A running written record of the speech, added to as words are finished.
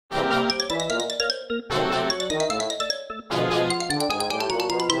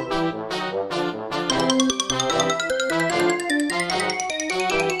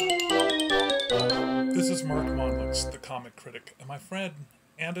friend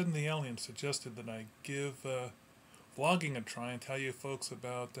Andon the Alien suggested that I give vlogging a try and tell you folks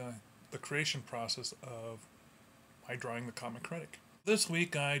about the creation process of my drawing the Comic Critic. This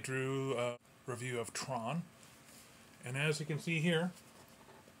week I drew a review of Tron, and as you can see here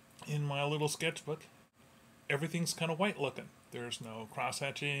in my little sketchbook, everything's kind of white looking. There's no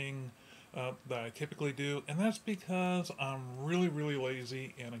cross-hatching that I typically do, and that's because I'm really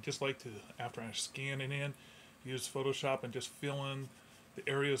lazy, and I just like to, after I scan it in, use Photoshop and just fill in the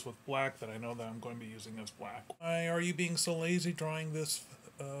areas with black that I know that I'm going to be using as black. Why are you being so lazy drawing this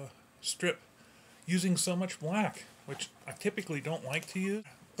strip using so much black, which I typically don't like to use?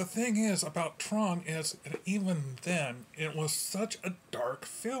 The thing is about Tron is that even then it was such a dark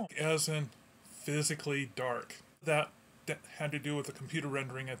film, as in physically dark. That had to do with the computer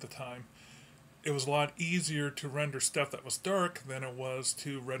rendering at the time. It was a lot easier to render stuff that was dark than it was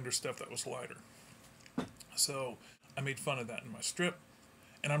to render stuff that was lighter. So I made fun of that in my strip.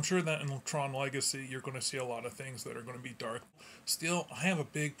 And I'm sure that in Tron Legacy, you're going to see a lot of things that are going to be dark. Still, I have a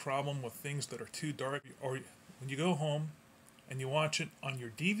big problem with things that are too dark. Or when you go home and you watch it on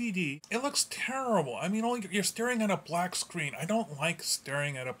your DVD, it looks terrible. I mean, you're staring at a black screen. I don't like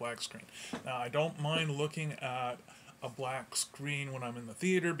staring at a black screen. Now, I don't mind looking at a black screen when I'm in the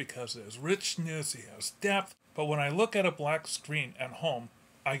theater because there's richness, it has depth. But when I look at a black screen at home,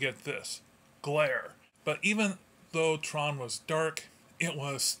 I get this glare. But even though Tron was dark, it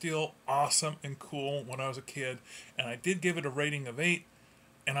was still awesome and cool when I was a kid, and I did give it a rating of 8,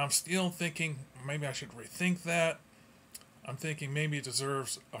 and I'm still thinking maybe I should rethink that. I'm thinking maybe it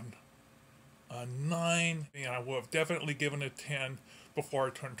deserves a 9, and I would have definitely given it 10 before I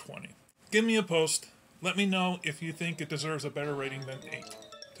turned 20. Give me a post. Let me know if you think it deserves a better rating than 8.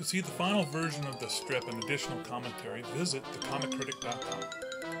 To see the final version of the strip and additional commentary, visit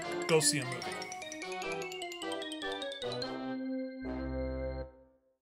thecomiccritic.com. Go see a movie.